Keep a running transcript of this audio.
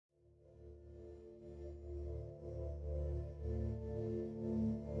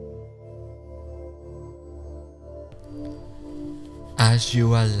As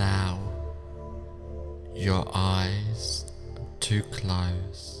you allow your eyes to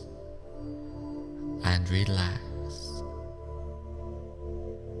close and relax,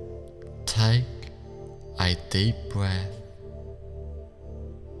 take a deep breath,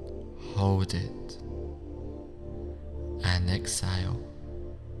 hold it and exhale.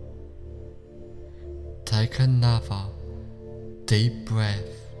 Take another deep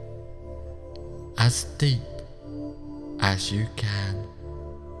breath, as deep as you can.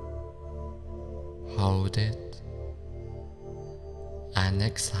 Hold it and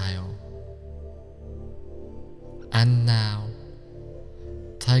exhale. And now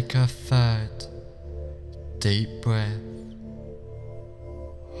take a third deep breath.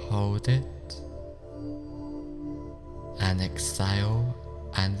 Hold it and exhale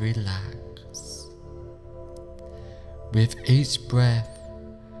and relax. With each breath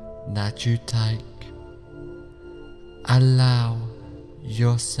that you take, allow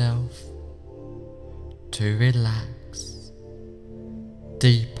yourself to relax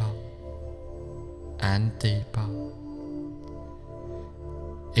deeper and deeper.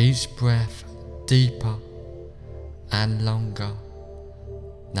 Each breath deeper and longer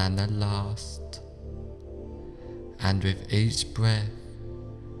than the last, and with each breath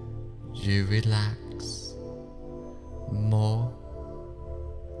you relax more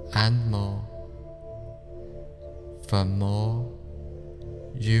and more. The more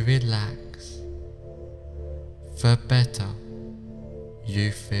you relax, the better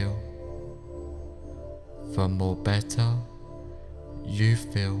you feel. The more better you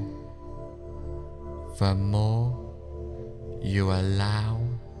feel, the more you allow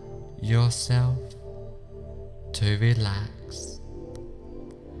yourself to relax.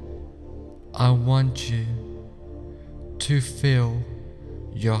 I want you to feel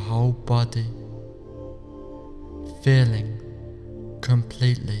your whole body feeling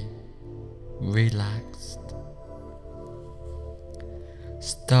completely relaxed,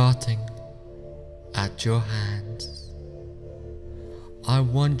 starting at your hands. I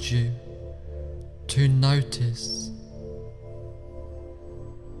want you to notice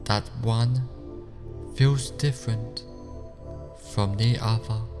that one feels different from the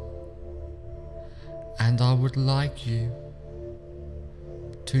other, and I would like you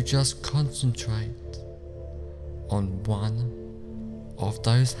to just concentrate on one of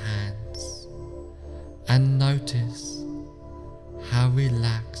those hands and notice how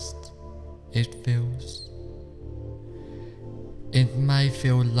relaxed it feels. It may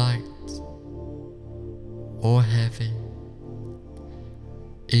feel light or heavy.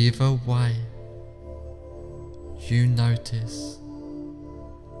 Either way, you notice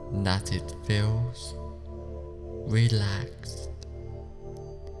that it feels relaxed.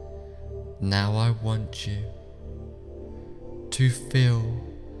 Now I want you to feel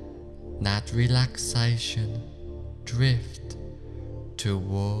that relaxation drift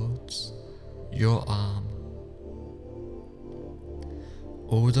towards your arm,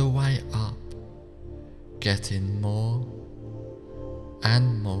 all the way up, getting more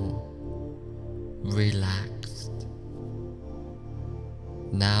and more relaxed.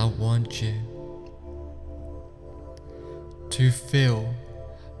 Now I want you to feel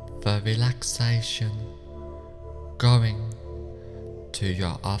the relaxation going to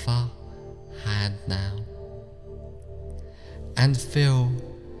your other hand now, and feel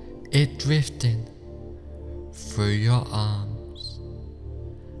it drifting through your arms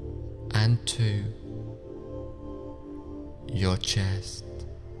and to your chest,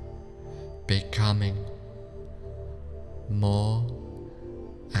 becoming more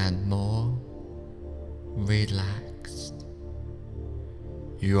and more relaxed.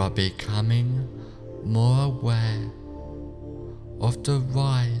 You are becoming more aware of the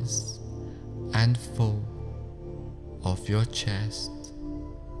rise and fall of your chest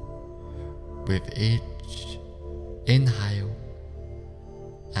with each inhale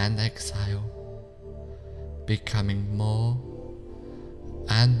and exhale, becoming more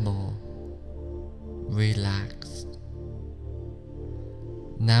and more relaxed.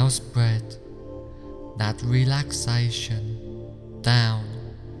 Now spread that relaxation down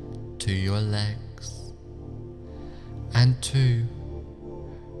to your legs and to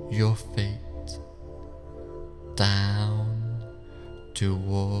your feet, down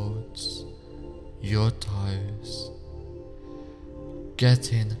towards your toes,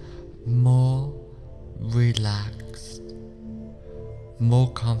 getting more relaxed, more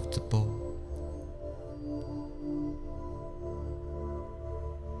comfortable.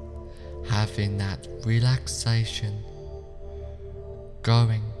 Having that relaxation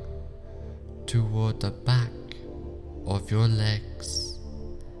going toward the back of your legs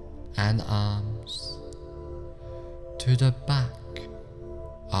and arms to the back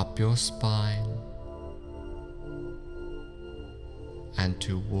up your spine and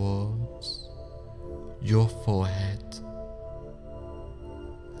towards your forehead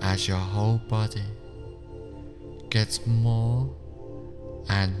as your whole body gets more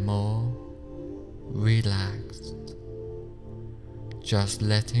and more relaxed, just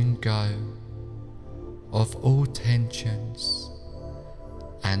letting go of all tensions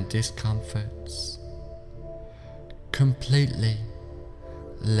and discomforts, completely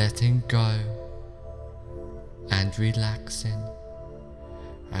letting go and relaxing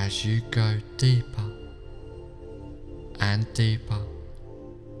as you go deeper and deeper,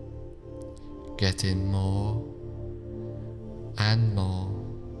 getting more and more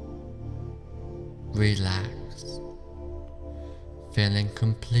relaxed, feeling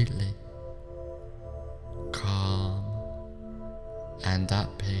completely calm and at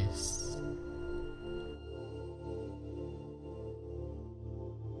peace.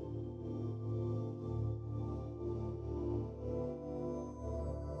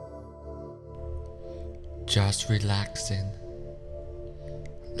 Just relaxing,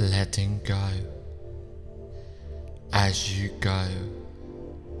 letting go as you go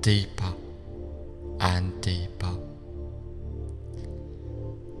deeper and deeper.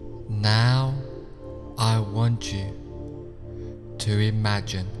 Now I want you to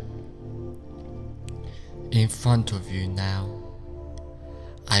imagine in front of you now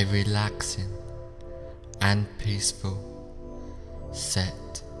a relaxing and peaceful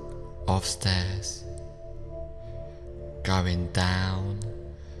set of stairs going down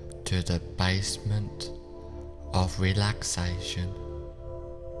to the basement of relaxation.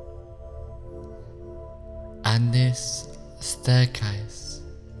 And this staircase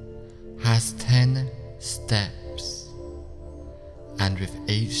has 10 steps, and with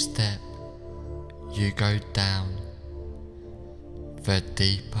each step you go down, the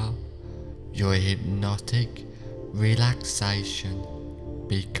deeper your hypnotic relaxation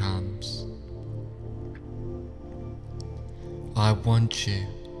becomes. I want you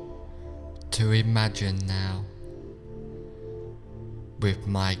to imagine now, with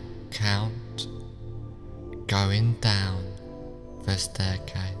my count going down the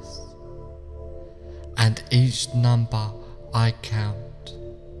staircase, and each number I count,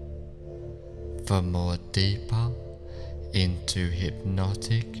 the more deeper into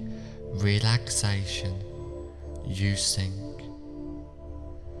hypnotic relaxation you sink,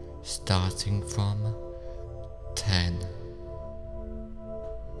 starting from 10,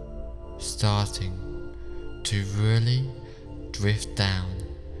 starting to really drift down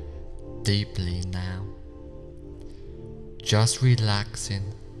deeply now, just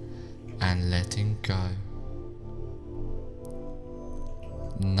relaxing and letting go.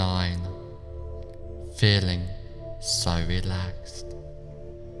 9, feeling so relaxed,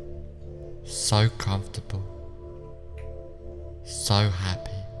 so comfortable, so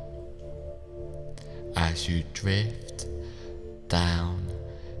happy as you drift down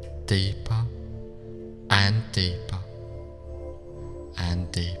deeper and deeper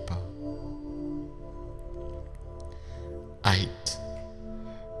and deeper. 8,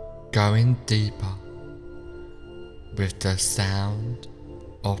 going deeper with the sound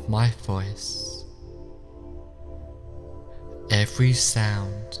of my voice. Every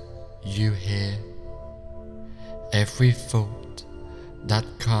sound you hear, every thought that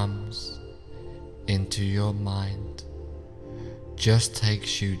comes into your mind just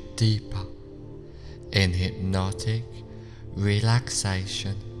takes you deeper in hypnotic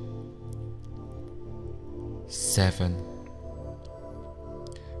relaxation. 7,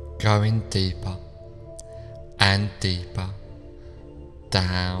 going deeper and deeper,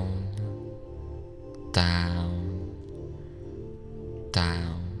 down, down,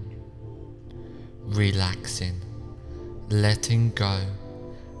 down, relaxing, letting go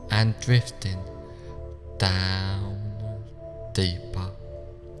and drifting down deeper.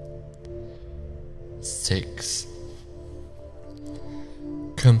 6,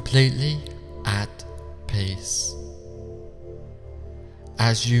 completely at peace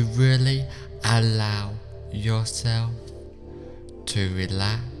as you really allow yourself to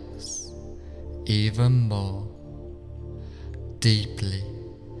relax even more deeply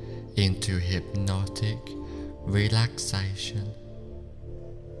into hypnotic relaxation.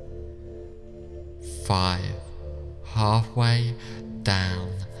 5, halfway down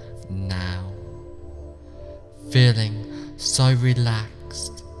now, feeling so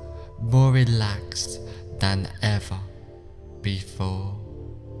relaxed, more relaxed than ever before.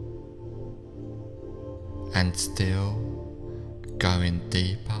 and still going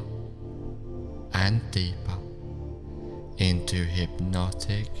deeper and deeper into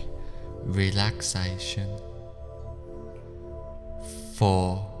hypnotic relaxation.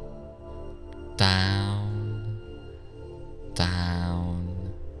 4. Down,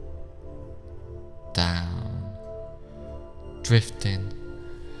 down, down, drifting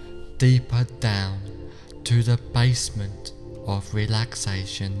deeper down to the basement of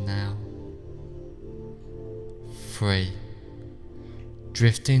relaxation now. 3.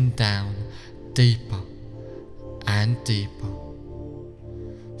 Drifting down deeper and deeper,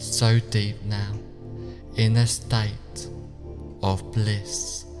 so deep now, in a state of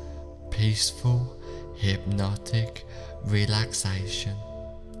bliss, peaceful, hypnotic relaxation.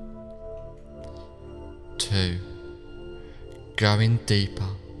 2. Going deeper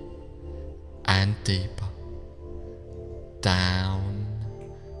and deeper, down,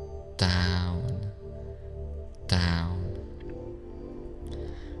 down, down,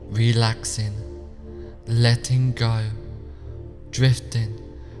 relaxing, letting go, drifting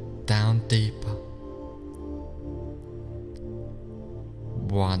down deeper.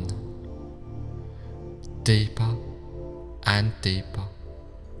 1. Deeper and deeper,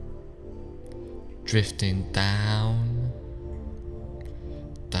 drifting down,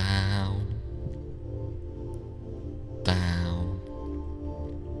 down, down.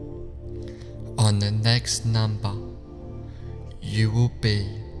 On the next number, you will be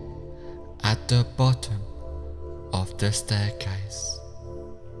at the bottom of the staircase,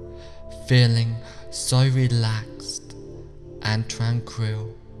 feeling so relaxed and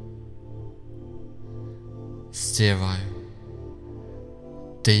tranquil. 0.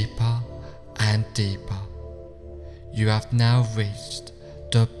 Deeper and deeper, you have now reached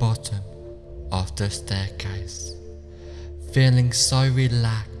the bottom of the staircase, feeling so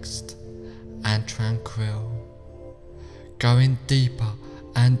relaxed and tranquil, going deeper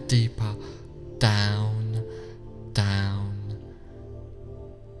and deeper, down, down,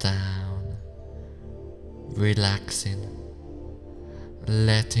 down, relaxing,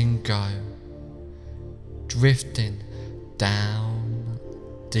 letting go, drifting down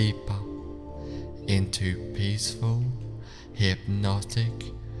deeper into peaceful,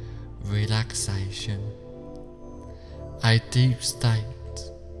 hypnotic relaxation, a deep state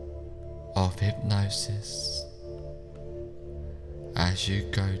of hypnosis as you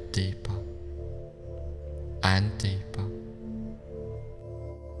go deeper and deeper.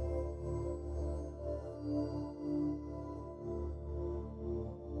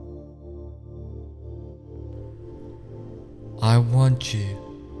 I want you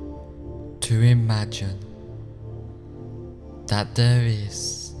to imagine that there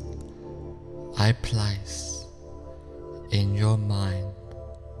is a place in your mind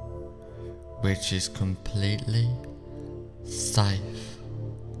which is completely safe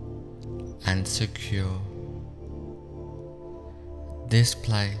and secure. This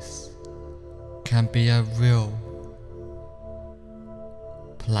place can be a real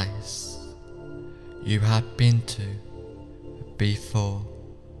place you have been to before,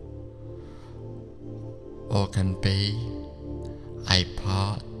 or can be a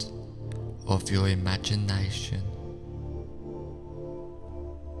part of your imagination.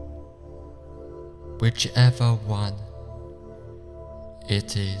 Whichever one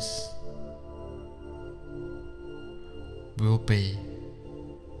it is will be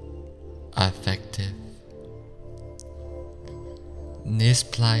effective. This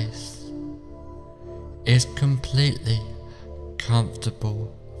place is completely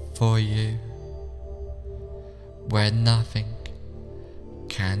comfortable for you, where nothing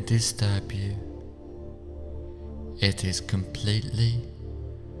can disturb you. It is completely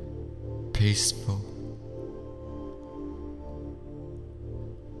peaceful,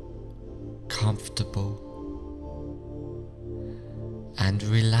 comfortable, and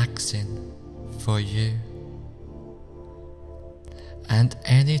relaxing for you. And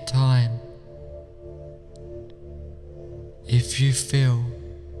anytime, if you feel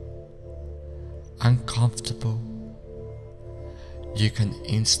uncomfortable, you can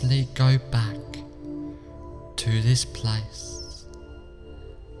instantly go back to this place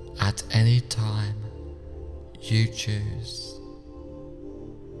at any time you choose.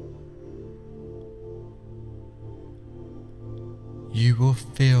 You will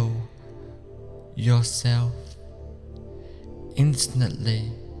feel yourself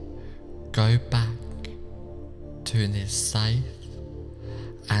instantly go back to this safe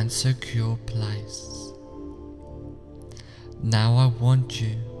and secure place. Now I want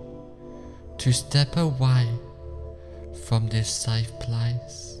you to step away from this safe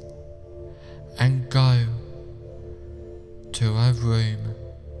place and go to a room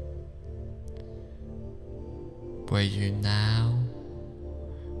where you now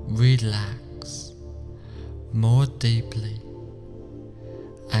relax more deeply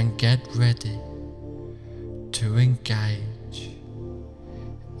and get ready to engage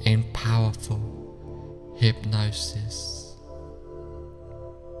in powerful hypnosis.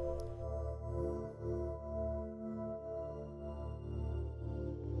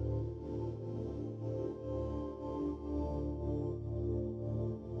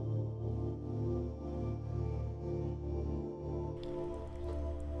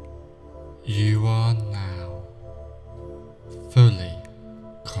 You are now fully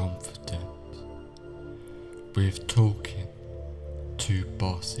confident with talking to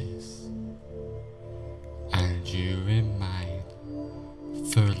bosses, and you remain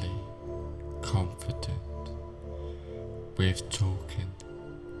fully confident with talking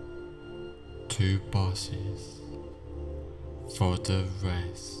to bosses for the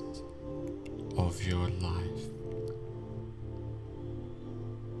rest of your life.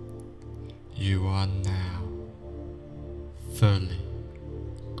 You are now fully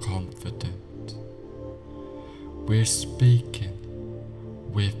confident with speaking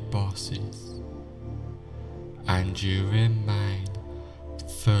with bosses, and you remain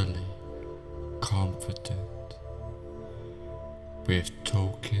fully confident with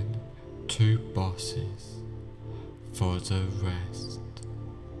talking to bosses for the rest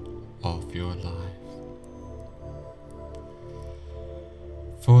of your life.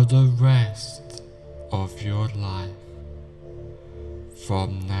 For the rest of your life,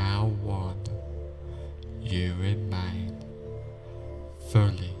 from now on, you remain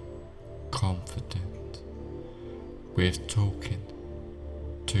fully confident with talking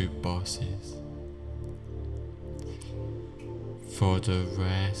to bosses. For the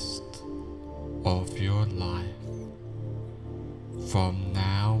rest of your life, from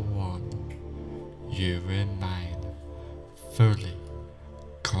now on, you remain fully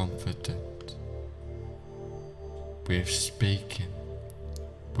confident with speaking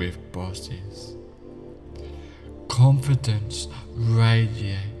with bosses. Confidence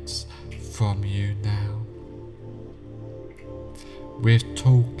radiates from you now with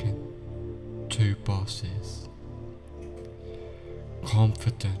talking to bosses.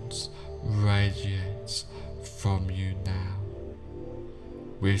 Confidence radiates from you now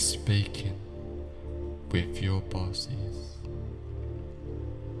with speaking with your bosses.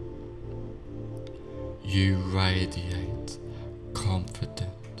 You radiate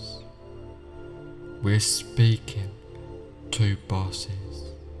confidence with speaking to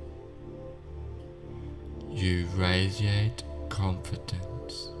bosses. You radiate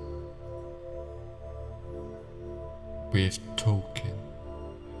confidence with talking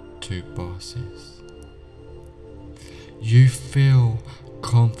to bosses. You feel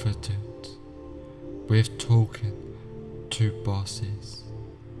confident with talking to bosses,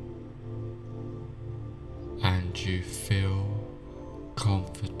 and you feel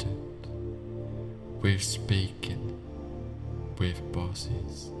confident with speaking with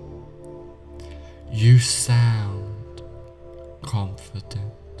bosses. You sound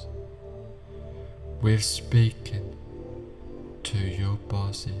confident with speaking to your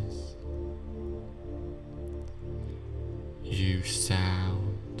bosses. You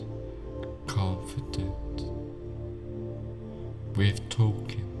sound confident with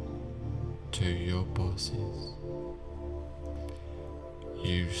talking to your bosses.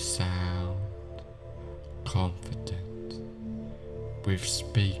 You sound confident with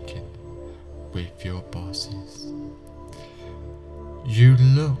speaking with your bosses. You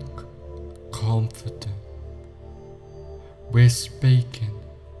look confident with speaking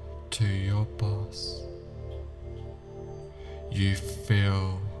to your boss. You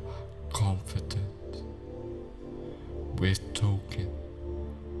feel confident with talking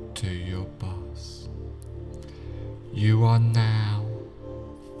to your boss. You are now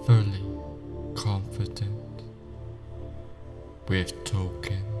fully confident with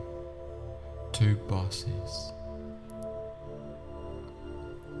talking to bosses.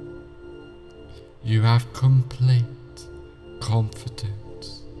 You have complete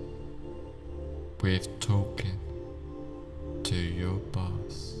confidence with talking to your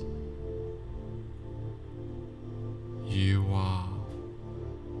boss. You are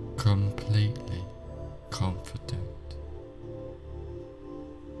completely confident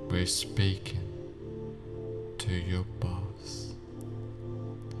with speaking to your boss.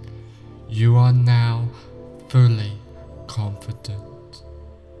 You are now fully confident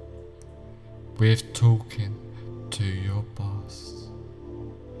with talking to your boss.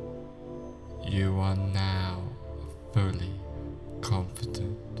 You are now fully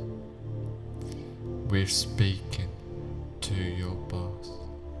confident with speaking to your boss.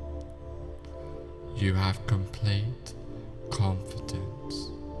 You have complete confidence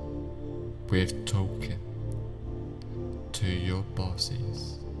with talking to your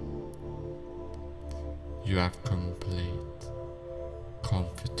bosses. You have complete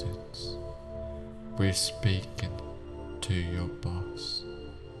confidence with speaking to your boss.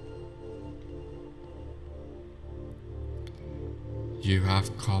 You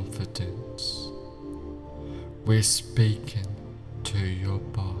have confidence with speaking to your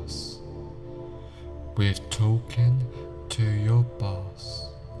boss. With talking to your boss,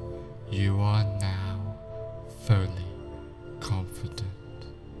 you are now fully confident.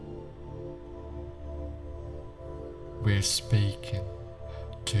 With speaking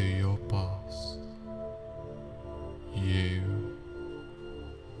to your boss, you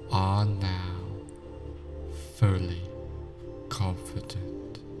are now fully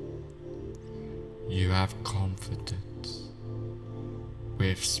confident. You have confidence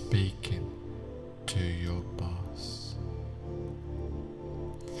with speaking to your boss.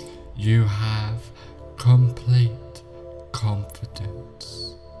 You have complete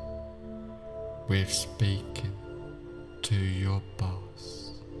confidence with speaking to your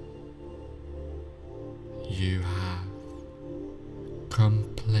boss. You have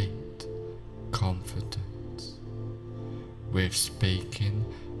complete confidence with speaking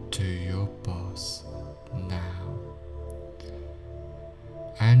to your boss now.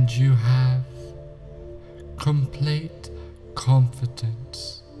 And you have complete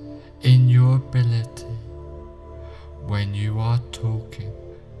confidence in your ability when you are talking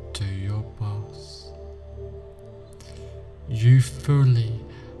to your boss. You fully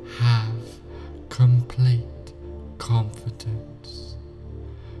have complete confidence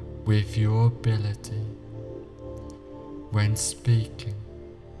with your ability when speaking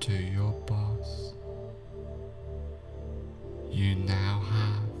to your boss. You now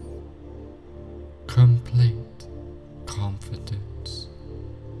have complete confidence,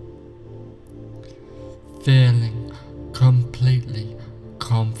 feeling completely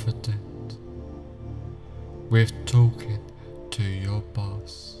confident with talking to your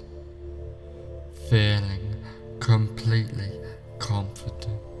boss, feeling completely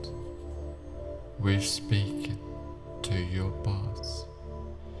confident with speaking to your boss,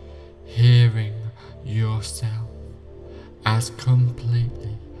 hearing yourself as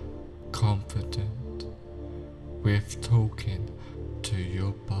completely confident with talking to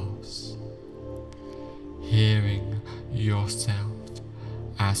your boss, hearing yourself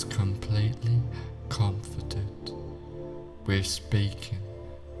as completely confident with speaking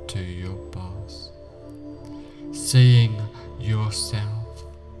to your boss, seeing yourself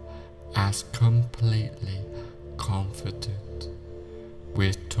as completely confident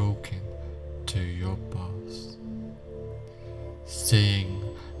with talking to your boss, seeing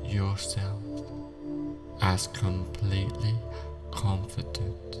yourself as completely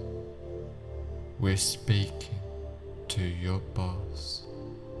confident with speaking to your boss.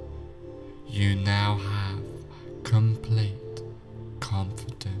 You now have complete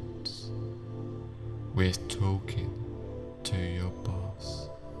confidence with talking to your boss,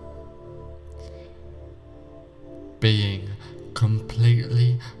 being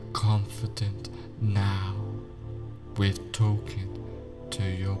completely confident now with talking to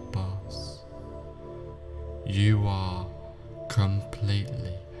your boss. You are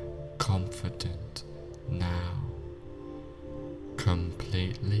completely confident now.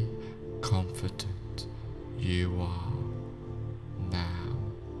 Completely confident you are now.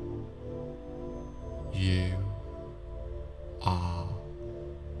 You are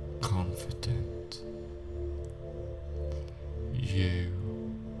confident. You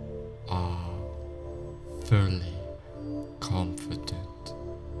are fully confident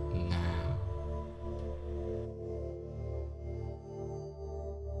now.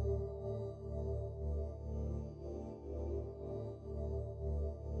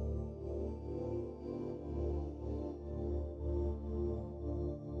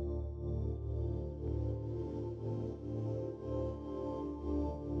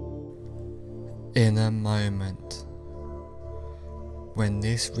 In a moment, when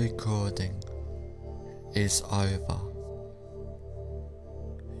this recording is over,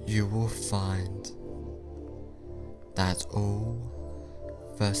 you will find that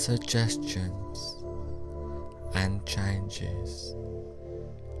all the suggestions and changes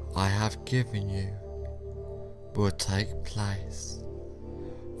I have given you will take place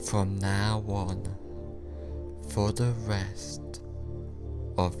from now on for the rest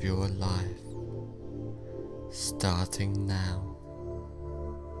of your life, starting now.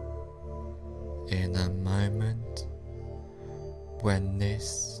 In a moment, when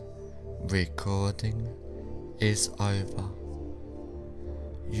this recording is over,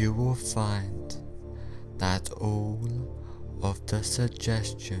 you will find that all of the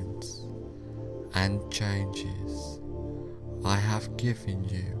suggestions and changes I have given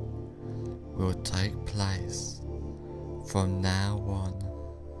you will take place from now on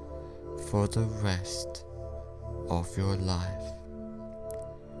for the rest of your life,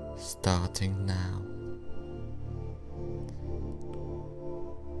 starting now.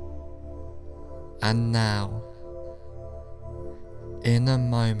 And now, in a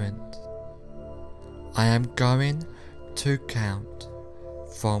moment, I am going to count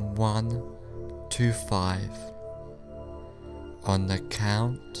from 1 to 5. On the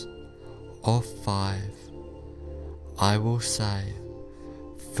count of 5, I will say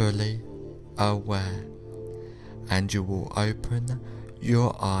fully aware, and you will open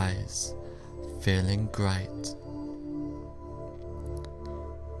your eyes feeling great.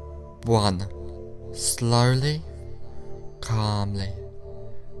 1. Slowly, calmly,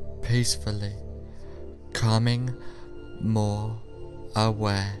 peacefully, becoming more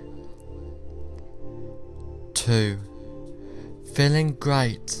aware. 2. Feeling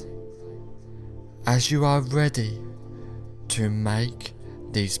great as you are ready to make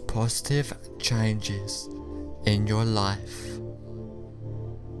these positive changes in your life.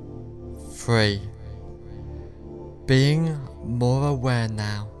 3. Being more aware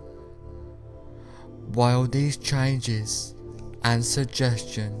now, while these changes and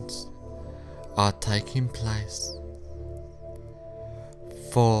suggestions are taking place.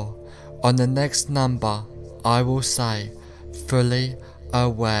 4. On the next number, I will say fully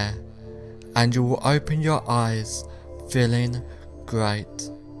aware, and you will open your eyes feeling great.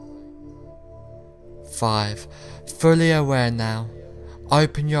 5. Fully aware now,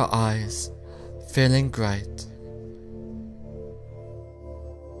 open your eyes feeling great.